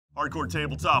Hardcore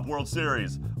Tabletop World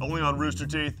Series, only on Rooster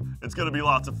Teeth. It's gonna be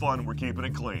lots of fun. We're keeping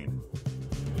it clean.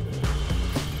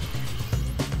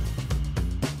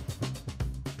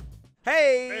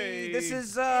 Hey, this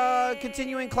is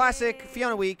continuing classic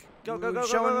Fiona week. Go,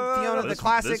 showing Fiona the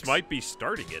classics. This might be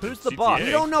starting it. Who's the boss?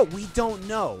 We don't know. We don't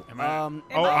know. I'm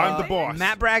the boss.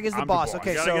 Matt Bragg is the boss.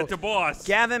 Okay, gotta so get the boss.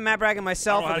 Gavin, Matt Bragg, and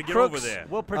myself I are don't the know how to Crooks. get over there.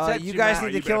 We'll protect you guys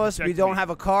need to kill us. We don't have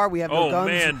a car. We have no guns.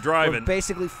 Oh man, driving. We're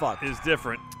basically fucked. Is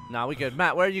different. Nah, we good.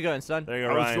 Matt, where are you going, son? There you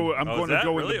go, Ryan. I'm going to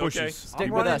go in the bushes. Okay.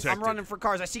 Stick with us. I'm running for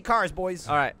cars. I see cars, boys.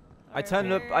 All right. I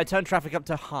turned traffic up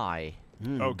to high.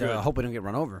 Oh, good. I hope we don't get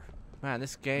run over. Man,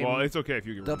 this game. Well, it's okay if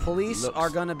you get The run over. police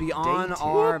are gonna be on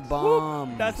our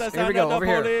bums. That's the Here sound we go. of the Over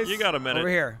here. police. You got a minute. Over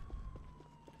here.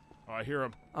 Oh, I hear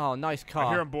him. Oh, nice car. I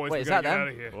hear him, boys. Wait, We is gotta that get them? out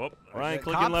of here. Whoop. Ryan, The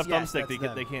clicking cops? left Yes, thumbstick.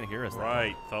 that's They can't hear us. Now.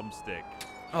 Right, thumbstick.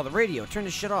 Oh, the radio. Turn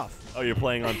this shit off. Oh, you're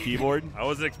playing on keyboard? I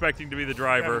wasn't expecting to be the Yeah,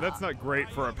 driver. that's not great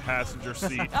for a passenger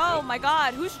seat. Oh my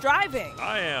God, who's driving?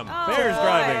 I am. Oh, Bear's boy.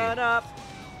 driving. Turn up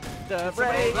the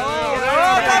radio. We're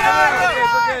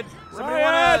good. Somebody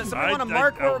wanna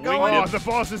mark where we're winged going? Oh, the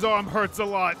boss's arm hurts a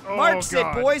lot. Oh, Marks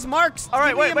God. it, boys. Marks. All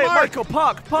right, Give me wait, a mark. Michael,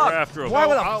 park. We're after him. Why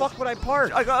the I'll- fuck would I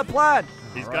park? I got a plan.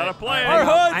 He's got a plan. Hang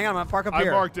on, hang on, I'm gonna park up I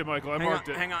here. marked it, Michael. I Hang marked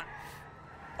on, it. hang on.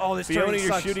 Oh, this Fiona, turning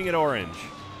you're sucks. shooting at orange.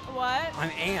 What?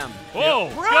 I am. Whoa,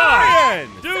 Ryan!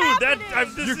 God, dude,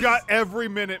 this You is- got every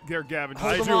minute there, Gavin.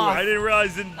 Hold I them do. off. I didn't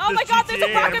realize in Oh this my God, there's a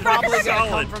GTA, pocket I'm rocket. Probably Rocket. gonna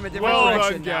solid. come from a different Well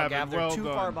direction done, now, Gavin. Gav. They're Well too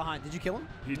done. far behind. Did you kill him?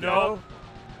 He did. No.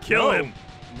 Kill him.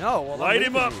 No. Well, Light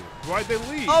him up. Why'd they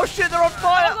leave? Oh shit, they're on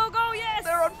fire. Go, go, go, yes!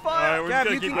 They're on All fire. right, we're Gav,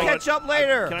 just you gonna can keep going. catch up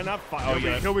later. Can I not Oh,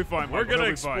 yeah. He'll be fine. We're Michael. gonna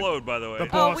He'll be fine. explode, by the way. The Oh,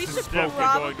 boss we is should definitely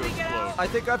probably going to get out. I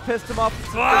think I pissed them off.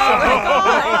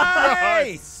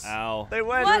 Nice. Ow. They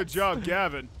went. What? Good job,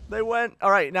 Gavin. They went.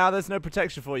 All right, now there's no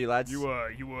protection for you, lads. You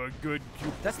were good.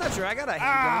 That's not true. I got a handgun.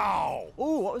 Ow!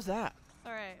 Ooh, what was that?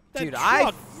 All right. Dude, That I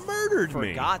truck murdered me.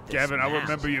 forgot this. Gavin, I now.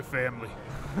 remember your family.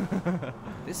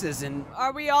 This isn't.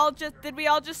 Are we all just? Did we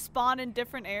all just spawn in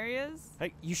different areas?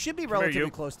 You should be Come here, relatively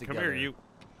you. close together. Come here, you.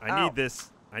 I Ow. need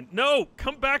this. No,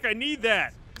 come back. I need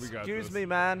that. We got Excuse this. me,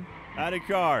 man. Out of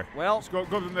car. Well, Just go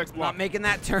to the next block. not making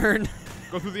that turn.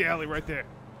 Go through the alley right there.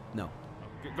 No.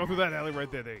 Go through that alley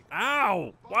right there. There you go.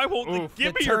 Ow! Why won't they Oof.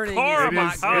 give The me your turning car? is I'm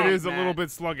not out. It is a Matt. little bit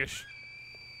sluggish.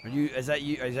 Are you? Is that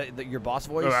you? Is that your boss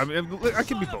voice? I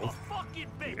can be both.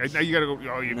 Now you gotta go.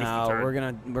 Oh, you missed the No, turn.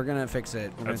 we're gonna fix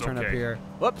it. We're That's gonna turn up okay. here.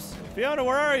 Whoops. Fiona,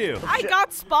 where are you? I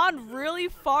got spawned really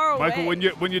far away. Michael, when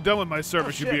you're done with my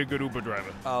service, you'd be shit. a good Uber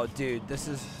driver. Oh, dude, this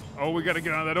is Oh, we gotta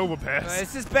get on that overpass.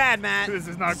 this is bad, man. This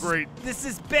is not great. This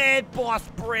is bad, boss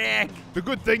Bragg. The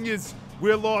good thing is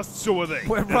we're lost, so are they.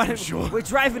 We're That's for running. sure. We're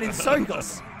driving in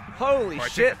circles. Holy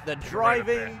Right, shit, take- the right up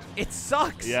driving. It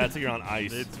sucks. Yeah, it's like you're on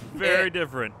ice. It's very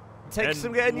different. Takes and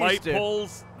some getting light used to.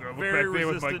 poles, Look very back there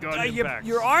with my resistant gun. to impacts.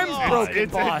 Your arm's broken,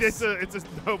 It's boss. it's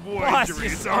a war boss, injury.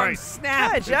 your It's all arm right.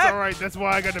 snapped. It's all right. That's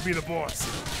why I got to be the boss.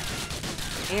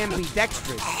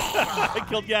 Ambidextrous. I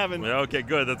killed Gavin. Yeah, okay,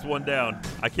 good. That's one down.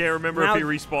 I can't remember Now, if he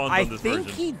respawns I on this think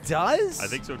version. he does. I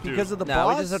think so, too. Because of the No,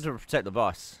 boss. we just have to protect the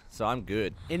boss, so I'm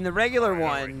good. In the regular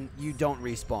one, you don't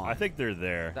respawn. I think they're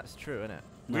there. That's true, isn't it?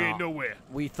 We ain't nowhere.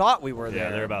 We thought we were Yeah,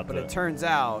 there, they're about but to- it turns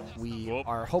out we Whoop.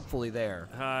 are hopefully there.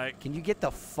 Hi. Can you get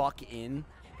the fuck in?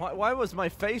 Why was my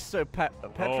face so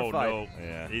petrified? Oh, no.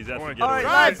 Yeah. He's at All the right, getaway.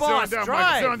 Drive, sit on boss, down, drive.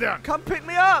 Michael, sit on down. Come pick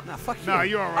me up. Nah, fuck you. Nah,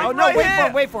 you're all right. Oh no! right Wait here. for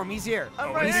him! Wait for him! He's here.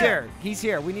 I'm right He's here. here. He's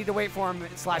here. We need to wait for him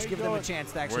 / give them a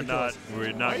chance to actually We're kill not. us. We're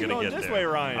Why not are you gonna going get this there. way,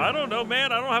 Ryan? I don't know,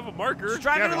 man. I don't have a marker. Just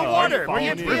drive into the Gavin, water. why are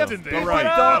you Be a- drifting be there? a- Right.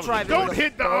 Don't drive into Don't the-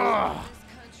 hit the.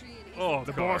 Oh,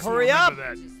 The God. boss. will Hurry remember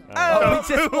up. That.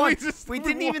 Oh, we just just- we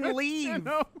didn't even won. leave.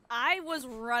 No. I was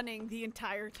running the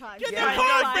entire time. Get Yeah, the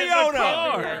car,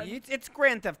 Fiona! Yeah, it's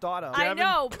Grand Theft Auto. I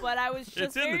know, but I was just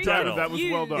It's in the very title. That was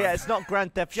well done. Yeah, it's not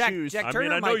Grand Theft Jack- Shoes. Jack- I Turn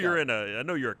mean, your I know mic you're up. in a. I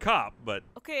know you're a cop, but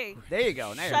Okay, There you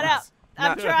go. Now you're shut up.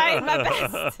 I'm trying my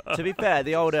best. To be fair,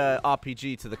 the old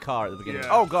RPG to the car at the beginning. Yeah.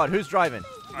 Oh God, who's driving?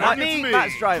 Not me.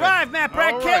 Matt's driving. Drive, Matt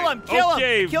Bragg. All Kill right. him. Kill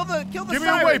Okay. him. Kill the Give me a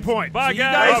sirens. waypoint. bye, You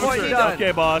guys guys. want Officer. you done.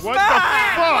 Okay, boss. What the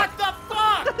fuck? What the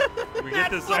fuck? We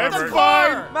get this That's over. It's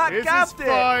car. fine. Matt This is gapped it.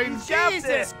 fine. He's gapped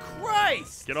Jesus it.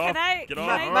 Christ. Get off. Can I? Get Can off.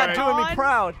 I All Matt right. doing me on?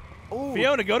 proud. Ooh.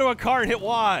 Fiona, go to a car and hit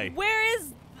Y. Where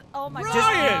is? Oh my Just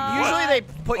God. usually they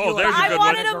put Oh, you. there's a like, I good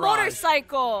wanted one. a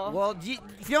motorcycle. Well,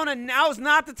 Fiona, now's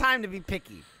not the time to be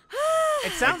picky.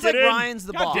 It sounds Get like in. Ryan's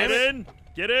the boss. Get in.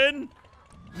 Get in.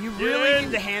 You really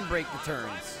need to handbrake the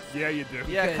turns. Yeah, you do.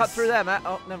 Yeah, cut Because- through there, Matt.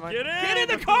 Oh, never mind. Get in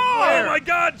the car! Oh my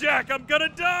God, Jack, I'm gonna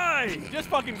die! Just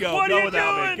fucking go. What are Go you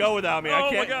without doing? me. Go without me. I Oh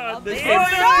can't. my God! This Oh, game,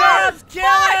 Cops, kill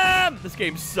him! this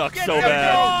game sucks Get so the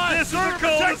bad. gun! This is a Serve and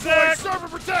protect, cul-de-sac. boys. Serve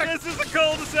and protect. This is a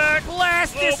cul-de-sac.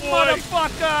 Blast this boy.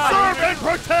 motherfucker! Serve and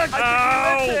protect.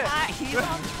 Ow! He's on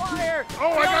fire!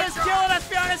 Oh, I got Fiona's killing us!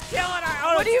 Fiona's killing her!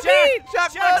 Oh, What do you Jack. mean?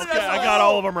 Jack's Okay, I got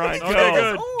all of them right. Okay, Go.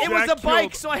 good. It was a Jack bike,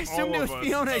 killed so I assumed all it was of us.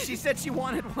 Fiona. She said she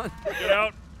wanted one. Get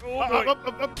out! Oh boy!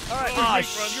 Up. Oh,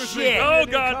 shit. Oh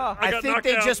God! I got think knocked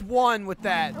they out. just won with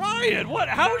that. Ryan, what?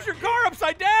 How is your car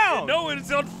upside down? No,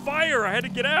 it's on fire. I had to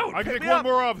get out. I can take me one up.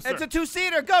 more officer. It's a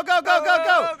two-seater. Go, go, go, go,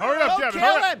 go. Hurry up, Go Kevin, kill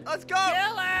hurry up. him. Let's go. Kill All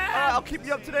right, him. I'll keep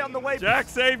you up to date on the way. Jack,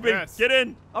 save me. Yes. Get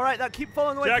in. All right, now keep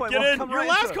following the Jack, waypoint. get We'll in. come Your right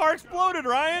Last into it. car exploded,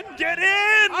 Ryan. Get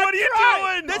in. What are you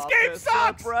doing? This game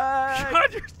sucks.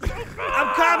 God, you're so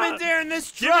I'm commandeering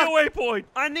this Give truck. me a waypoint.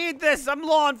 I need this. I'm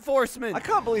law enforcement. I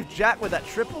can't believe Jack with that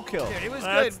triple kill. Dude, it was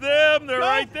That's good. them. They're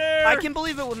right there. I can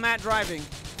believe it with Matt driving.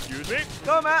 Excuse me.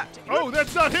 Go, Matt. Oh,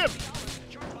 that's not him.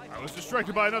 I was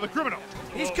distracted by another criminal.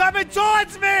 He's coming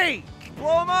towards me.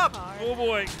 Blow him up. Oh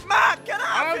boy. Matt, get out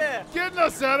I'm of here. getting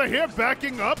us out of here.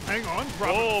 Backing up. Hang on.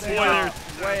 Oh boy. There's.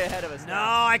 Way ahead of us No,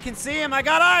 now. I can see him. I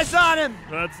got eyes on him.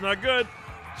 That's not good.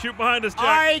 Shoot behind us, Jack.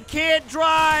 I can't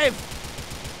drive.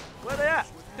 Where they at?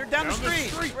 They're down the Down the street.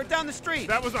 street. We're down the street.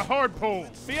 That was a hard pull.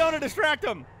 Fiona, distract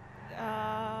him.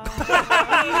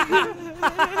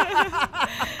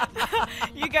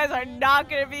 You guys are not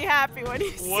gonna be happy when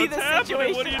you see What's the happening?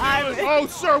 situation What are you I'm doing? in. Oh,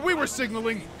 sir, we were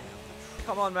signaling.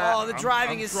 Come on, Matt. Oh, the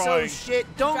driving I'm is so trying.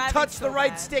 shit. Don't Driving's touch so the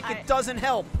right bad. stick. It doesn't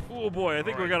help. Oh boy. I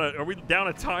think we're gonna. Are we down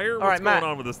a tire? All What's right, Matt.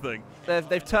 going on with this thing?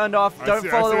 They've turned off. I Don't see,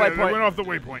 follow I the see. They went waypoint. off the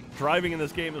waypoint. Driving in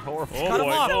this game is horrible. Oh Cut boy.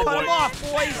 him off. Oh Cut boy. him off,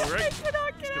 boys. All right. I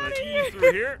cannot get Just out gonna of ease here.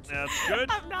 through here. That's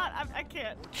good. I'm not. I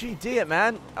can't. GD it,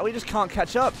 man. We just can't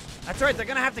catch up. That's right. They're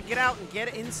gonna have to get out and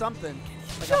get in something.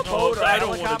 Like a Oh, boat or a I don't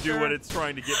want to helicopter. do what it's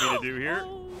trying to get me to do here.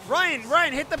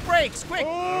 Ryan, hit the brakes, quick!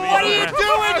 Oh, What are you I'm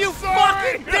doing, you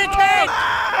sorry. fucking dickhead?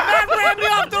 Matt ran me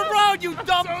off the road, you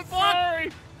dumb So fuck!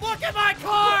 sorry. Look at my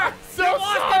car! So you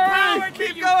lost sorry. the power,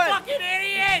 Keep you going. fucking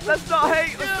idiot! Let's not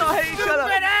hate. Let's not hate each Stupid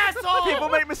other. asshole! People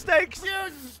make mistakes. You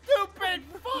stupid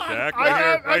fuck! Jack, I right got- here,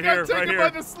 I right got here, taken right here. by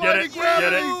the Get sliding it,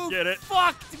 gravity. You get it,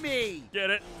 fucked me! get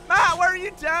it. Matt, where are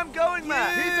you damn going,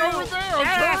 Matt? He's over there. I'm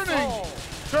Asshole. turning.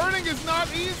 Turning is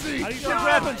not easy. How do you switch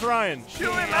weapons, Ryan?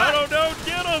 Shoot him, I Matt. don't know.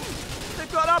 Get him.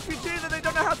 They've got RPGs that they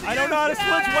don't know how to I use. don't know how to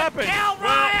switch weapons. Kill Well,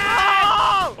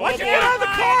 Ryan! Why'd you get out of the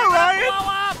car, Ryan?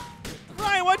 Blow up!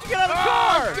 Ryan, why'd you get out of the Oh,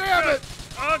 car? damn it.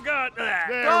 Oh God.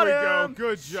 There Got we go. him.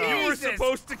 Good job. You were Jesus.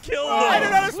 supposed to kill I them.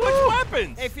 don't know how to switch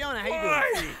weapons. Hey Fiona, how you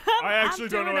Why? doing? I actually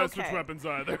don't know doing how to switch okay. weapons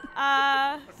either.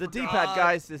 It's the D-pad,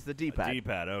 guys. It's the D-pad.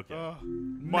 D-pad, okay.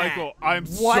 Michael, I'm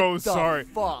what so the sorry.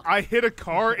 fuck? I hit a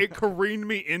car, it careened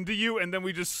me into you, and then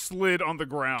we just slid on the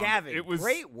ground. Gavin, it was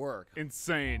great work.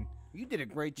 insane. You did a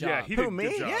great job. Yeah, he Who, did a me?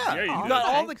 good job. Yeah, you you did. got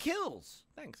all the Thanks. kills.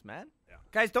 Thanks, man.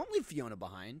 Guys, don't leave Fiona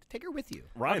behind. Take her with you.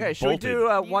 Ryan Okay, should we bolted. do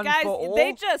You one guys, for all?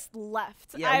 they just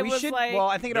left. Yeah, I we was should. like, Well,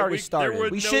 I think it There already was started.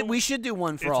 no- We should do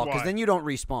one for It's all because why. then you don't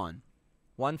respawn.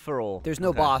 One for all. There's no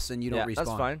Okay. boss and you don't Yeah, respawn. that's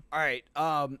fine. All right.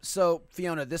 So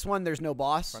Fiona, this one there's no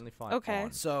boss. Friendly fire. Okay.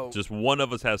 on. So Just one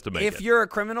of us has to make if it. you're a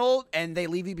criminal and they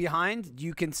leave you behind,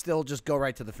 you can still just go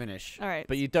right to the finish. all right.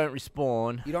 But you don't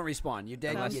respawn. You don't respawn. You're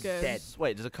dead. Sounds You're good. dead.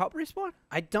 Wait, does a cop respawn?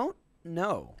 I don't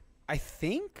know. I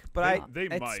think, but They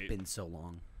it's might. been so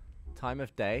long. Time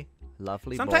of day.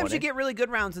 Lovely Sometimes morning. you get really good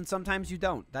rounds and sometimes you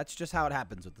don't. That's just how it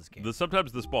happens with this game.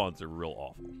 Sometimes the spawns are real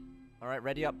awful. All right,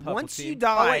 ready up, purple Once team. you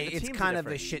die, Oh, wait, the it's teams are kind of a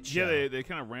different. shit show. Yeah, they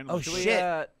kind of randomly. Oh, Should we,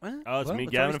 shit. What? Oh, it's Well, me,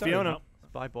 it's Gavin, already and started. Fiona.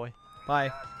 Bye, boy.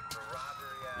 Bye.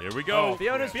 Here we go.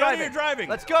 Fiona's Fiona, driving. you're driving.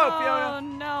 Let's go, Oh Fiona.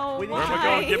 no! We need Where am I why?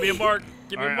 going? Give me a mark.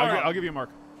 Give All me a right, mark. I'll give you a mark.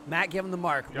 Matt, give him the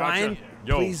mark. Gotcha. Ryan,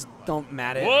 Yo. please don't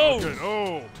mat it. Whoa. Good.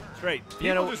 Oh, Straight. people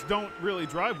Fiona, just don't really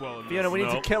drive well in Fiona, this. we need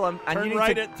No. to kill him, and Turn you need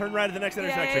right to. at the next Yeah,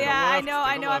 intersection. yeah, I left, know, to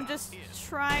I the know. I'm left. just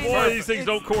trying. One of these things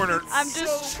don't corner. I'm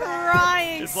just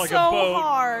trying It's like a so boat.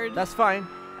 hard. That's fine.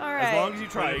 All right. As long as you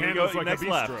try, It you can handles go like next a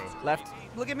left. bistro. Left.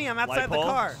 Look at me. I'm Light outside the pole.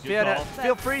 car. Good Fiona, call.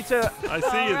 feel free to. I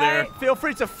see you there. Feel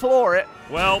free to floor it.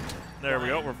 Well, there we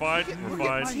go. We're fine. We're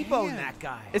fine. T-bone that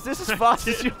guy. Is this as fast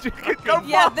as you go?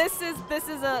 Yeah, fast. this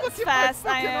is a Look at my fast I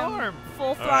fucking am. arm. Full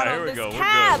All right, throttle. here we This go. We're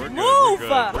cab, good. move! We're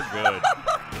good. We're good.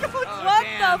 What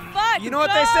the fuck? You know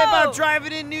what they say about No!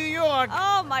 driving in New York?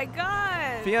 Oh my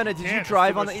god. Fiona, did you Can't, drive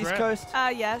it's too on the much East strap. Coast?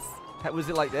 Yes. Was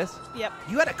it like this? Yep.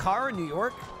 You had a car in New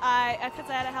York? Cause I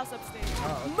had a house upstairs.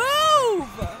 Move!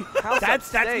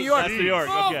 That's New York. That's New York.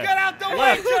 Oh, Okay. get out the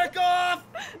way, jerk off!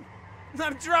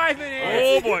 I'm driving it.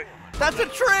 Oh boy. That's a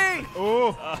tree.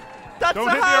 Oh, That's don't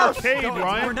a hit house. the arcade, We're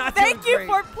Ryan. not Thank doing you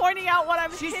great. for pointing out what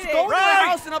I'm She's hitting. going to Right. a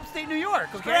house in upstate New York,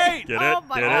 okay? Great. Get Oh it,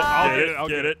 my get God. it, I'll get get it, it, I'll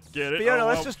get get it, get it. Fiona, Oh,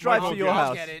 let's well, just drive Michael, to your get it.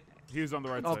 house. Get it. He was on the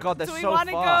right Oh side. God, they're Do we so want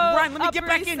to go far. Ryan, let me Upper get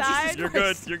back East in, Jesus Side? You're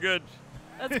good, you're good.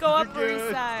 Let's go Upper good.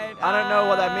 East Side. I don't know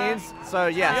what that means. So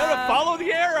yes, Fiona, follow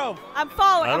the arrow. I'm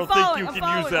following. I I'm don't following. think I'm you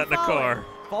can use following, that in a I'm following. car.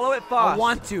 follow it I fast.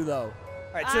 want to, though.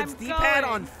 All right, so it's I'm D-pad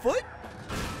going. on foot?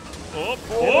 Oh,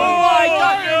 my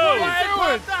God, go!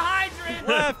 Pop the hydrant!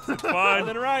 Left. It's fine. And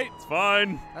then right. It's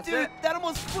fine. That's Dude, it. that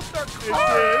almost flipped our It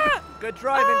car. did. Good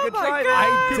driving. Oh Good my driving. God. I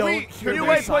Can don't we- hear New can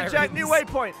the waypoint, Jack. New sirens.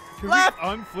 waypoint. Can Left. we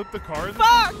unflip the car? in this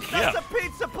Fuck! That's Yeah. a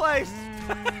pizza place.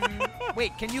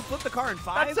 Wait, can you flip the car in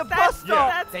 5? That's a bus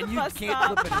stop. That's Then the you bus can't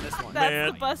stop. flip it in this one. That's Man.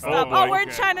 the bus Oh, stop. boy. Oh, we're in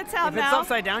Okay. Chinatown If it's now.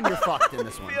 upside down, you're fucked in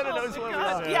this one. Fiona Oh knows my where we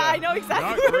God. are. Yeah, I know Not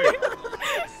exactly. great.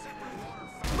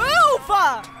 Move! Get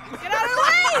out of the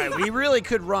All way! right, we really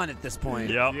could run at this point.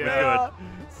 Yep, Yeah. we're They good. are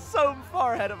so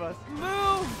far ahead of us. Move!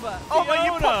 Oh, but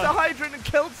you Fiona. popped a hydrant and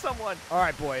killed someone. All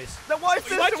right, boys. Then why is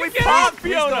this Why'd that you we get popped? out,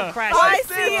 Please don't Fiona? crash. Bye,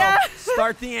 this. see ya!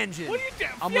 Start the engine. What are you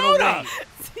doing? I'm Fiona! gonna wait.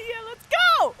 See ya, let's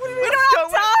go! We Let's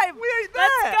don't go. have time! We ain't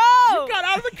Let's there. go! You got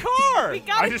out of the car. We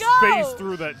gotta I just go! phased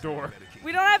through that door.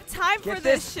 We don't have time for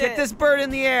this shit. Get this bird in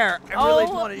the air. I really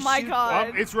want to my shoot.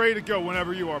 God. It's ready to go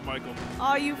whenever you are, Michael.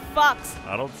 Oh, you fucks.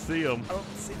 I don't see him. I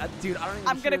don't see, dude, I don't even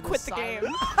I'm hear gonna quit the siren.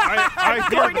 game. I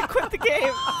I'm going to quit the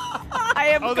game. I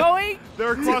am Oh, going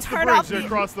They're across the turn bridge. off They're the-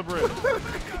 across the bridge.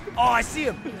 Oh, I see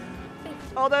him.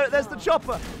 Oh, there's the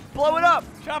chopper. Blow it up.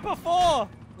 Chopper 4.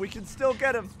 We can still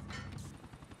get him.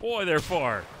 Boy, they're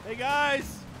far. Hey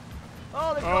guys.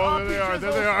 Oh, they've got Oh, there they RPG are.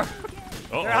 There they are.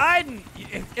 Uh-oh. They're hiding.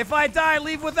 If I die,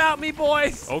 leave without me,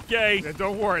 boys. Okay. Yeah,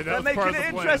 don't worry. They're That was making part of it the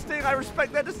plan. interesting. I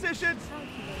respect their decisions.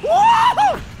 Woo!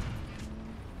 Ryan's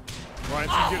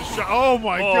gonna get a shot. Oh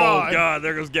my Oh, God. God.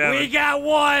 There goes Gavin. We got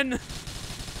one.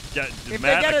 If they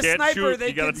get a can't sniper, shoot. they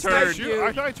You gotta can turn. snipe You,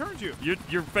 I thought I turned you.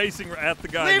 You're facing at the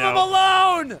guy Leave now. him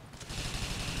alone.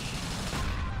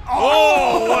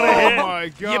 Oh, what a hit. Oh my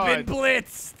God. You've been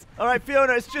blitzed. All right,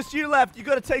 Fiona, it's just you left. You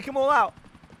got to take them all out.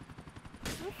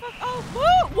 Oh,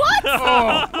 who? What?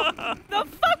 Oh. The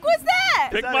fuck was that?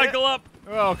 Pick that Michael up.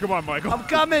 Oh, come on, Michael. I'm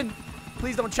coming.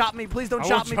 Please don't chop me. Please don't I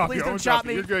chop won't me. chop Please you. I don't won't chop you.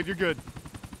 me. You're good. You're good.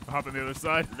 I'll hop on the other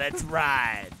side. Let's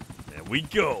ride. There we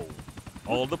go.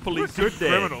 All the We're police good are dead.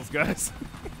 criminals, guys.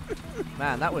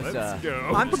 Man, that was. Let's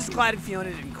go. I'm just glad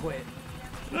Fiona didn't quit.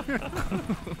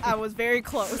 I was very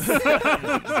close.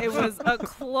 It was a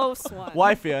close one.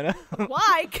 Why, Fiona?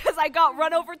 Why? Because I got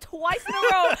run over twice in a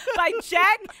row by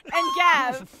Jack and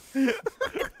Gav. In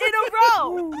a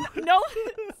row. No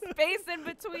space in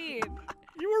between.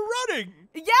 You were running.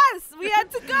 Yes, we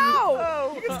had to go.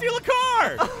 Oh, You can steal a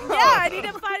car. Yeah, I need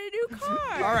to find a new car.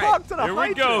 All right. Fuck to the Here we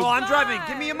hydrant. go. Oh, I'm driving.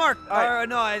 Give me a mark. right.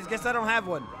 No, I guess I don't have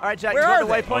one. All right, Jack. Where you got are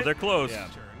the they? waypoint. Oh, they're close.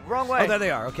 Wrong way. Oh, there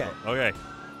they are. Okay. Okay.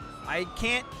 I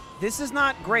can't. This is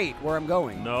not great where I'm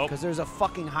going. Nope. Because there's a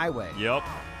fucking highway. Yep.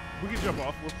 We can jump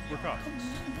off. We're cops.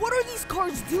 What are these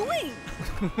cars doing?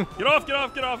 Get off, get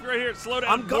off, get off. Right here. Slow down.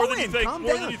 I'm More than going. you think. Calm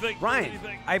More down. than you think. More than Ryan, you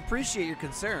think. I appreciate your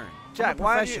concern. Jack, I'm a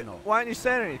why aren't professional. you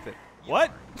saying anything?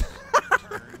 What?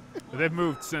 They've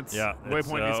moved since Yeah. it's,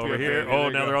 waypoint needs to be over okay. here. There Oh,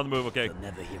 you now go. they're on the move. Okay.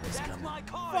 Never hear us coming.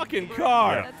 Fucking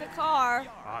car. Yeah. That's a car.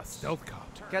 Ah, stealth cop.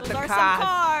 Get Those the are some car.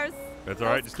 cars. That's all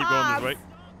right. Those Just keep going this cars. way.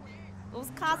 Those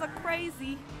cars are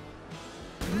crazy.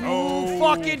 Oh,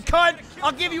 fucking cunt!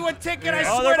 I'll give you a ticket. I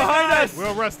Yeah. swear to behind God. us.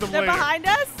 We'll arrest them They're later. behind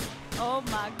us? Oh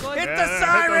my goodness. Hit Yeah, the hit those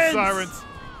sirens. sirens.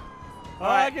 Oh,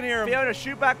 I can hear him. Fiona,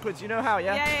 shoot backwards. You know how,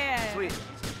 yeah? Yeah. Sweet.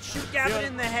 Shoot Gavin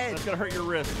in the head. That's gonna hurt your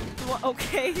wrist. Well,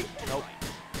 okay.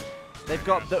 They've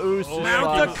got the ooze. Oh,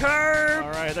 Mount the curb.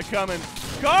 All right, they're coming.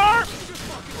 Car.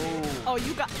 Oh,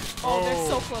 you got. Oh, they're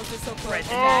so close. They're so close.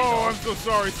 Oh, I'm so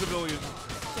sorry, civilians.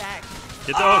 Jack.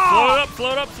 Get those. Slow it up.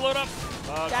 Slow it up. Slow it up.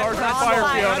 Jack, Car's we're on on fire,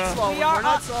 fire. Fiona. Slowing. We are We're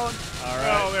not up. slowing. All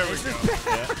right. Oh, there we go.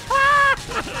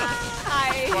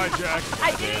 Bye, I Jack.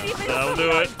 didn't even That'll see do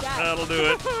our it. Jack. That'll do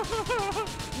it.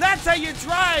 That's how you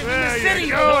drive There in you the city,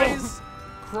 go. boys.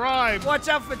 Crime. Watch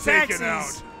out for Take taxis. it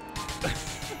out.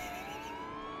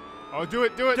 Oh, do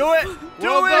it. Do it. Do it. Do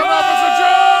Well it. done, Officer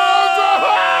Jones!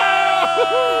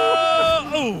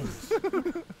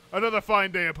 Oh! Another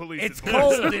fine day of police. It's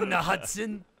enforcement. cold in the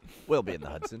Hudson. We'll be in the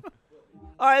Hudson.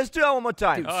 All right, let's do that one more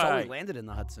time. Dude, All Sully right. landed in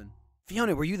the Hudson.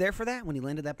 Fiona, were you there for that when he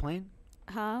landed that plane?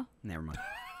 Huh? Never mind.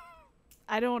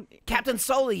 I don't. Captain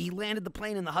Sully, he landed the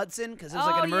plane in the Hudson because it was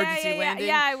like Oh, an yeah, emergency yeah, yeah. landing.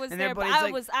 Yeah, I was and there, but everybody's I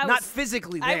like, was not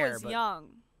physically there. I was but young.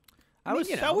 I mean,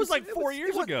 you know, that was like it 4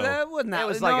 years it ago. That wasn't that. It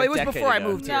was no, like a it was decade before I ago.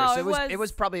 moved here. No, So it it was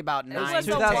was- probably about it 9 was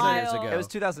to a 10 years while. ago. It was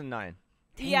 2009.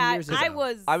 Yeah, years ago.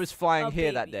 I I was flying a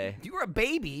here that baby. day. You were a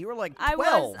baby. You were like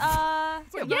 12. I was,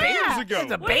 It's like yeah. years ago.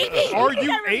 It's a What baby. do you mean? Are You you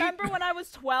can't 8? remember when I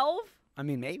was 12? I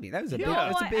mean, maybe. That was a Yeah.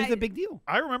 big, No, it's a big deal.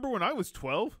 I remember when I was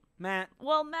 12. Matt.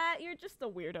 Well, Matt, you're just a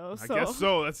weirdo. I So. guess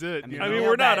so. That's it. I mean, you I know?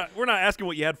 mean, Yeah, we're not asking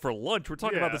what you had for lunch. We're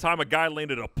talking about Yeah. the time a guy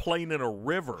landed a plane in a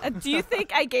river. Do you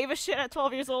think I gave a shit at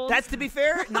 12 years old? That's to be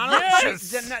fair. Not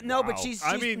Yes! no, but Wow. she's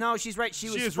I mean, no, she's right. She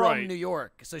she was is from right. New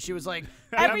York, so she was like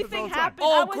Everything happened.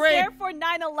 Oh, I was great. there for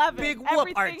 9/11. big whoop.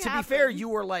 Everything All right, to be happened. fair, you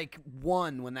were like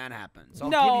 1 when that happened. So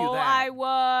I'll no, give you that. I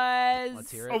was.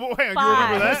 Let's hear it. Oh, well, hang on.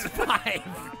 You remember Five. that?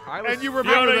 5. I was, And you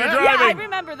remember Fiona, you're that? driving. Yeah, I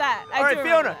remember that. all right, I do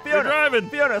Fiona, remember that. You're driving.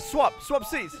 Fiona, swap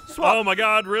seats. Swap. Oh my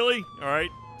God, really? All right.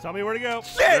 Tell me where to go.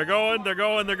 They're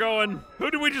going.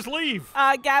 Who did we just leave?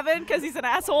 Gavin, because he's an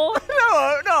asshole.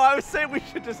 No, I was saying we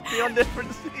should just be on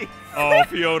different seats. Oh,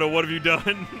 Fiona, what have you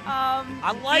done?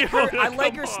 I like her. I Fiona,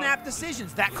 like come her on. snap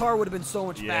decisions. That car would have been so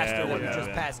much Yeah, faster than we yeah.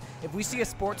 just passed. If we see a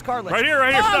sports car, let's Right here.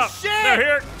 Oh Stop. shit! They're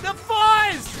here. The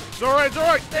fuzz! It's all right. It's all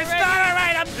right. It's not all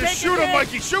right. I'm Just taking shoot him, hits.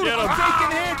 Mikey. Shoot Get him. him. I'm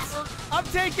taking hits. I'm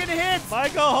taking hits.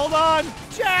 Michael, hold on.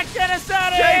 Jack, get us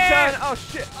out of J-turn. here. Oh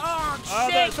shit. Oh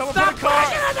there, shit! someone Stop put a car-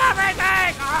 pushing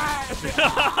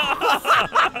everything.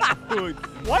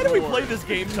 Why do we play this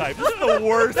game type? This is the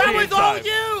worst That game was all type.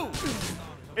 you.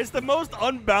 It's the most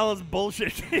unbalanced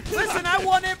bullshit game. Listen, I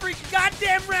won every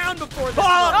goddamn round before this.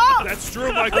 Oh! That's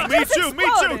true, Michael. Me just too. Me too.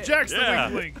 exploded. Jack's the Yeah.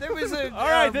 weak link. There was a All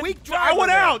right, then weak driver. I went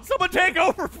there. out. Someone take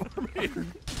over for me.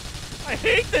 I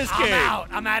hate this I'm game. out.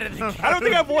 I'm out of the game. I don't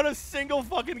think I've won a single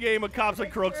fucking game of Cops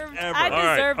and Crooks ever. I All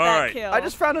right, deserve all that right. kill. I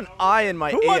just found an eye in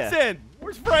my Who ear. wants in?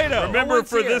 Where's Fredo? Remember, one's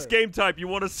for here. this game type, you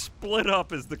want to split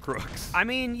up as the Crooks. I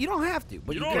mean, you don't have to,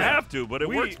 but You you don't can. have to, but it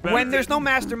works better. When there's no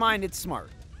mastermind, it's smart.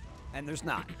 And there's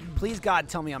not. Please, God,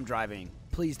 tell me I'm driving.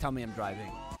 Please tell me I'm driving.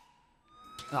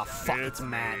 Oh, fuck, it's It's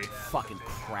Matt. me. Fucking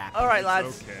crap. All right,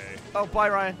 lads. Okay. Oh, bye,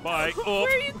 Ryan. Bye. Oh,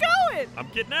 Where are you going? I'm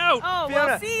getting out. Oh, Fiona,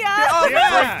 well, see ya. Oh,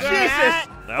 Yeah. Jesus.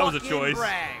 That was a Fucking choice.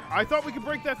 brag. I thought we could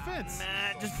break that fence.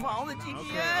 Matt, just follow the GPS.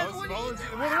 Okay, I was What are following-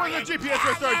 you Well, we're in the GPS.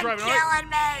 I started driving. All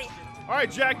right. All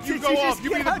right, Jack, you Did go you off. just You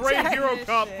be get the out, brave Jack? hero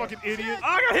cop, Shit. fucking idiot.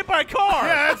 I got hit by a car.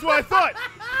 Yeah, that's what I thought.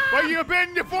 Why you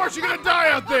abandoned your force? You're gonna die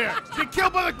out there. Get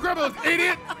killed by the criminals,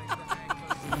 idiot.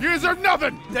 You deserve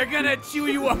nothing. They're gonna chew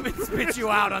you up and spit you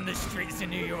out on the streets in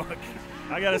New York.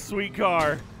 I got a sweet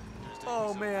car.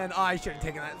 Oh man, I should have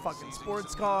taken that fucking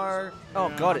sports car. Oh,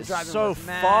 God, I'm it's driving so with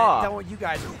Matt. far. Don't, you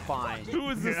guys are fine. Who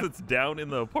is this that's down in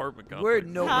the apartment We're complex?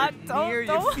 nowhere Don't- near you.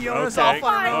 don't- Fiona's Okay, off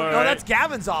on her own. all No, right. that's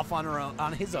Gavin's off on her own,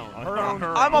 on his own. Her own.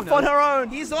 I'm off on her own.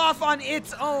 He's off on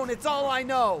its own. It's all I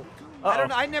know. I don't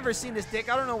know. I've never seen this dick.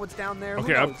 I don't know what's down there. Who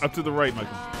Okay, knows? up to the right,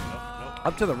 Michael.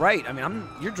 Up to the right. I mean,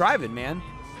 you're driving, man.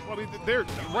 Well, I mean, they're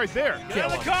right there. Get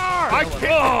out of the car. I can't.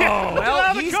 Well, out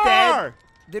of the he's car. dead.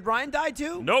 Did Ryan die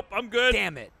too? Nope, I'm good.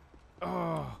 Damn it.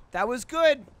 That was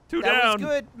good. Two that down. was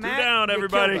good. Two Matt, down, you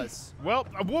everybody. killed us. Well,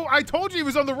 I told you he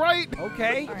was on the right.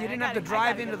 Okay, you right, didn't I have to got it, drive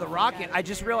I got into it, the I got rocket. it. I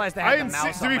just realized I I had didn't the see.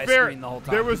 mouse To on be my fair, screen the whole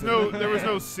time. there was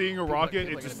no seeing a rocket.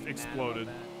 It just exploded.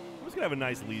 I'm just gonna have a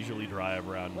nice leisurely drive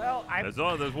around. Well,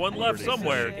 There's one left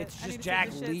somewhere. It's I just need to Jack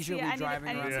take the shit. leisurely See, I need to- driving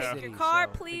I need around to the take city, your car, so I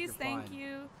think please. you're Thank fine.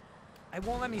 you. It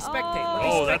won't let me Oh. spectate. Let me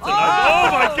Oh, that's a spectate. nice.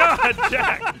 Oh my God,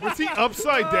 Jack! Was he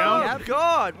upside down? Yeah.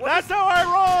 God, what That's how I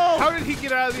roll. How did he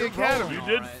get out of the academy? You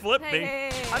did Alright. flip Hey, me.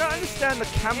 hey, I don't understand the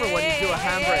camera when you do a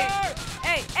handbrake.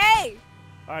 Hey, hey!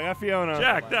 All right, I got Fiona.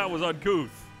 Jack, that was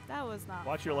uncouth. That was not.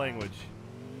 Watch your language.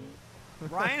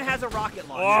 Ryan has a rocket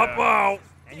launcher, Oh,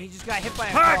 and he just got hit by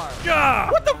a car.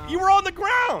 God! What the? You were on the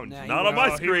ground. Nah, he Not on my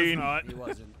wasn't. screen. He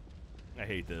wasn't. I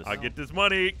hate this. I get this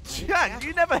money. Jack,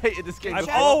 you never hated this game I've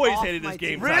before. always off hated my this game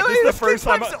team. type. Really? This is This the first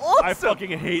game time type's I awesome.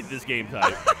 fucking hate this game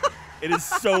type. It is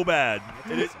so bad.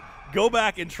 It is. Go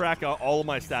back and track out all of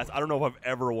my stats. I don't know if I've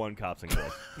ever won Cops and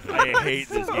Crooks. I hate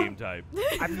this game type.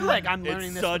 I feel like I'm It's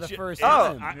learning this for the such- first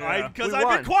Oh. time. Because We I've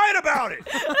won. been quiet about it.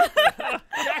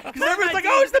 Because everyone's like,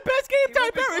 "Oh, it's the best game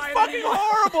type ever. It's fucking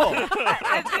horrible."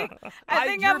 I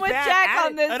think you're I'm with bad Jack at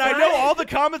on it. this. And I know all the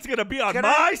comments gonna be on Can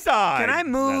my side. Can I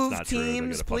move That's not true. They're gonna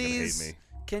teams, fucking hate please? me.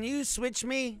 Can you switch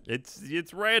me?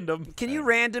 It's random. Can you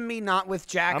random me not with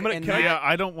Jack I'm gonna- and can I- Matt? Yeah,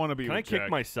 I don't want to be Can I with kick Jack.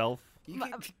 myself? You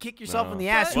can kick yourself No. in the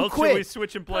ass. Well, Who should we quit?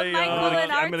 switch and play? Michael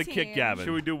in our I'm gonna kick team. Gavin.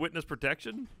 Should we do witness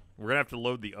protection? We're gonna have to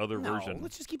load the other No, version.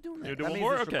 let's just keep doing You that. do That one means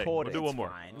more? it's Okay, we'll recorded. do one It's more.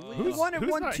 fine. Who's- one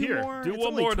who's one, not two here? more. Do It's one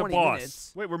only more, the 20 boss.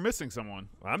 minutes. Wait, we're missing someone.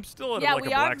 I'm still at Yeah, like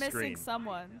we a are black missing screen.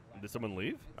 someone. Did someone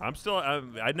leave? I'm still.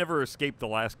 I never escaped the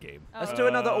last game. Let's do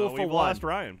another all for We've one. lost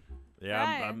Ryan. Yeah,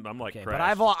 Ryan. I'm like Okay,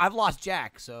 crashed. but I've lost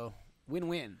Jack, so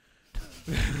win-win.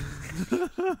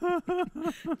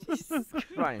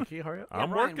 Ryan, can you hurry up?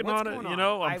 I'm Ryan, working what's on it. going You on?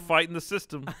 know, I'm I've- fighting the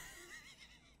system.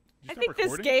 I think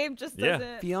this game just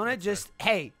doesn't. Fiona,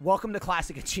 hey, welcome to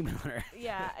Classic Achievement Hunter.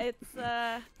 Yeah,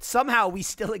 it's Somehow we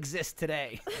still exist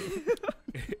today.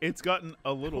 It's gotten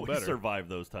a little better. We survived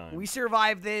those times. We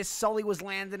survived this. Sully was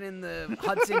landing in the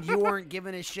Hudson. You weren't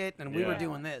giving a shit, and we were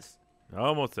doing this.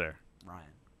 Almost there. Ryan.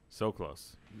 So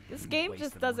close. This game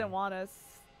just doesn't want us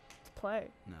to play.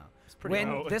 No.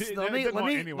 No,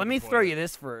 Let me throw you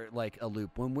this for like a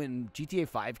loop. When GTA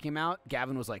 5 came out,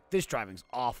 Gavin was like, "This driving's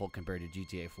awful compared to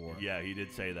GTA 4." Yeah, he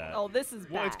did say that. Oh, this is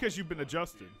bad. Well, it's because you've been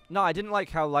adjusted. No, I didn't like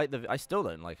how light the. I still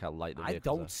don't like how light the I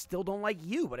vehicles still don't like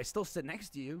you, but I still sit next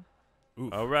to you.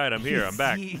 All right, I'm here. I'm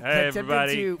back. He Hey, attempted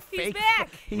everybody. to He's fake- back.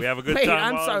 We have a good Wait, time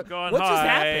I'm while sorry. I'm going What just high.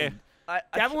 happened? I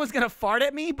Gavin was gonna fart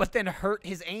at me, but then hurt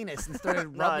his anus and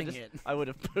started No, rubbing it. I would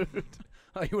have pooed.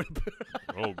 Oh, you would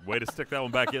Oh, way to stick that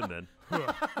one back in then.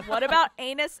 What about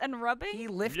anus and rubbing? He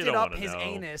lifted don't up wanna his know.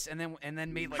 anus and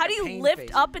then made like How a do you pain lift face.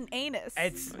 up an anus?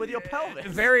 It's With your pelvis.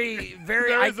 very.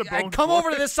 There is a I bone come for over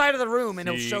it. to this side of the room and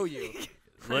he'll See. show you.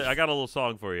 I got a little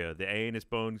song for you. The anus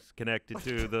bone's connected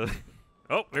to the.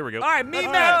 Oh, here we go. All right, me,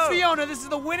 Let's Matt, go. Fiona. This is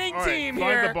the winning All right, team find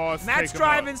here. the boss, Matt's take him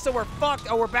driving, out. so we're fucked.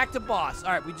 Oh, we're back to boss.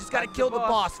 All right, we just got to Back to kill the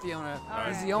boss. boss, Fiona. All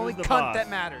He's right. the only Who's the cunt boss? that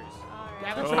matters.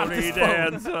 Gavin's Tony dropped his phone.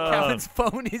 Danza. Gavin's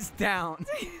phone is down.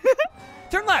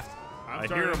 Turn left. I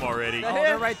hear him already. Oh,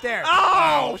 they're right there.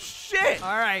 Oh shit!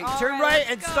 All right, All turn right, right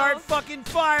let's and go. start fucking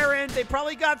firing. They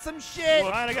probably got some shit.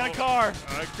 Ryan, I got a car.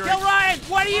 Kill Ryan.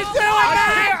 What are you doing,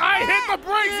 I man? hit the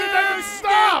brakes and then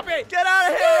stop. Stupid. Get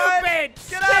out of here! Ryan.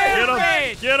 Stupid. Get out of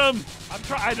here! Get him! Get him! I'm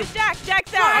trying to.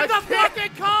 Jack's Drive out. the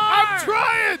fucking car. I'm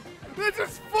trying. This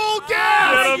is full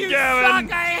gas. Get him, you Gavin.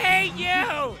 suck. I hate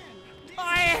you.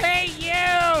 I hate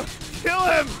you. Kill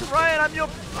him. Ryan,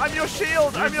 I'm your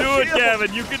shield. You I'm your do it, shield.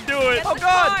 Gavin. You can do it. Get Oh, the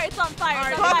God. car. It's on fire.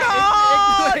 It's All on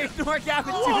right, fire. Ignore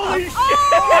Gavin too. Holy much.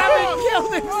 shit! Gavin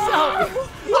killed himself.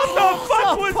 What the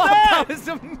fuck was that? That was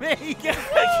amazing.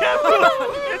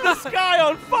 In the sky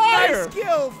on fire! Nice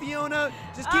kill, Fiona.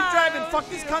 Just keep driving. Fuck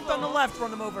this cunt on the left.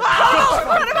 Run him over.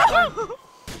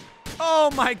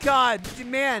 Oh my God,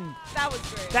 man. That was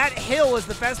great. That hill was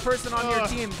the best person on your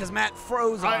team because Matt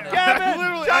froze on it. Gavin,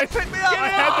 literally, Jack, pick me up! I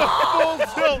had the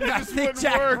full tilt. It I just think wouldn't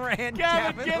Jack work. ran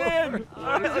Gavin, get in! over.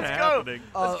 What is Let's go. happening?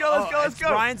 Let's go, let's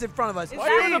go. Ryan's in front of us. Is Why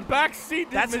are you in that- the back seat?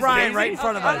 That's Miss Ryan Daisy? right in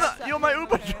front of Okay. us. You're my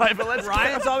Uber driver. Let's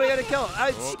Ryan's go. all we gotta kill.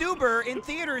 Stuber in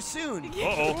theaters soon.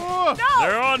 Uh-oh. Oh,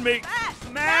 They're on me.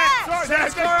 Matt, sorry, set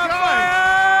that's the car on the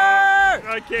fire!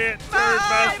 I can't turn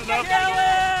fast enough. Kill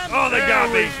him! Oh, they got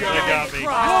me. There we They go. got me. Pull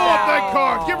up that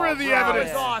car. Get rid of the That was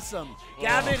evidence. awesome.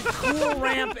 Gavin, cool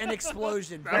ramp and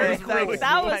explosion. Very was cool. really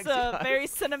That was Thanks, a guys. very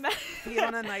cinematic.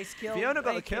 Fiona, nice kill. Fiona got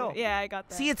the Thank you. kill. Yeah, I got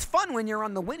that. See, it's fun when you're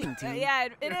on the winning team. Yeah,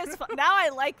 it is fun. Now I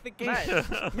like the game.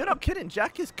 Matt, you're not kidding.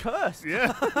 Jack is cursed.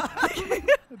 Yeah.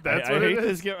 That's I what hate it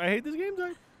this is. game. I hate this game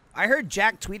type. I heard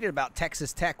Jack tweeted about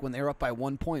Texas Tech when they were up by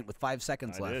 1 point with 5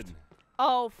 seconds I left. did.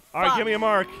 Oh, fuck. All right, give me a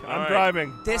mark. I'm right.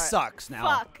 driving. This sucks now.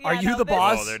 Fuck. Are Yeah, you no, the this-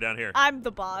 boss? Oh, they're down here. I'm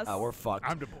the boss. Oh, we're fucked.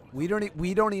 I'm the boss.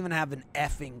 We don't even have an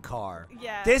effing car.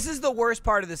 Yeah. This is the worst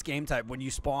part of this game type when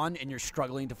you spawn and you're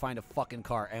struggling to find a fucking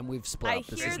car, and we've split I up.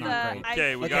 This hear is the. not great.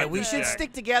 Okay, we Okay, got we this, should Jack.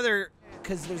 stick together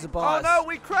because there's a Oh boss. no,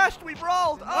 we crashed. We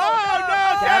rolled.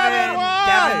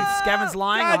 Gavin's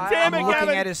lying. God I'm, damn I'm it, looking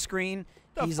Gavin. at his screen.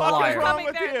 He's a fuck is liar. wrong Coming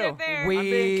with there, you? they're there.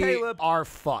 being We Caleb. are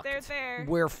fucked. They're there.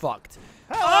 We're fucked.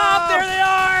 Oh, there they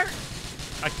are!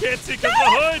 I can't see because the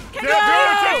hood. Can Get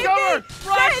over, take over.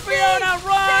 Run, Save me! Fiona,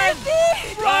 run!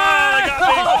 Oh, they got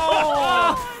me.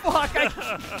 Oh, fuck.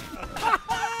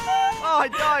 Oh, I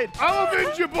died. I'll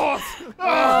avenge you, boss.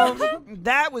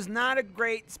 That was not a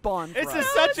great spawn for This us.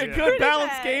 is such a good Pretty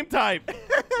balanced bad. game type.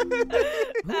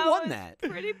 Who won was that?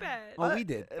 Pretty bad. Oh, we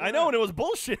did. I know, and it was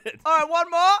bullshit. All right, one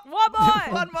more. One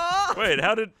more. One more. Wait,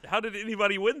 how did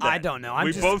anybody win that? I don't know.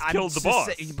 We both killed the boss.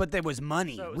 But there was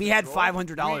money. So it was We a had draw?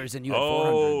 $500 and you had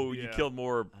 400. Oh, you Yeah. killed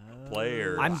more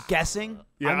players. I'm guessing.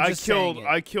 Yeah, I'm just saying it.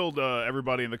 I killed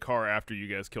everybody in the car after you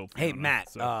guys killed Hey, Fiona, Matt,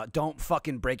 so. don't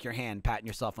fucking break your hand patting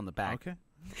yourself on the back. Okay.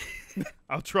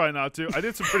 I'll try not to. I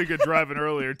did some pretty good driving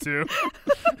earlier, too.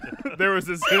 There was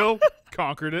this hill,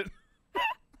 conquered it.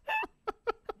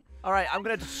 All right, I'm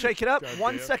gonna shake it up. God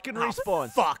 1 damn. second respawn.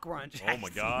 Fuck, we're on Oh my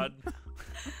God.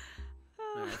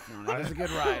 That was a good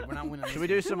ride. We're not winning this Should we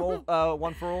game. do some all,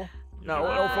 one for all? No,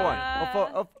 Yeah. all for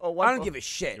one. One I don't for- give a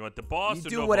shit. You want the boss? You or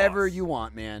do no whatever boss? you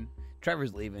want, man.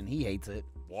 Trevor's leaving. He hates it.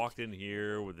 Walked in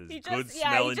here with his He good just, yeah,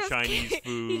 smelling he just Chinese came,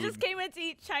 food. He just came in to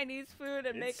eat Chinese food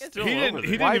and make It's us. still He over didn't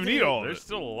there. even Why eat did he- all of There's it.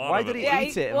 still a lot Why of did it. he Yeah,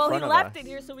 eat it in well, he front of left us? it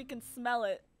here so we can smell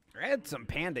it. I had some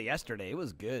panda yesterday. It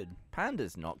was good.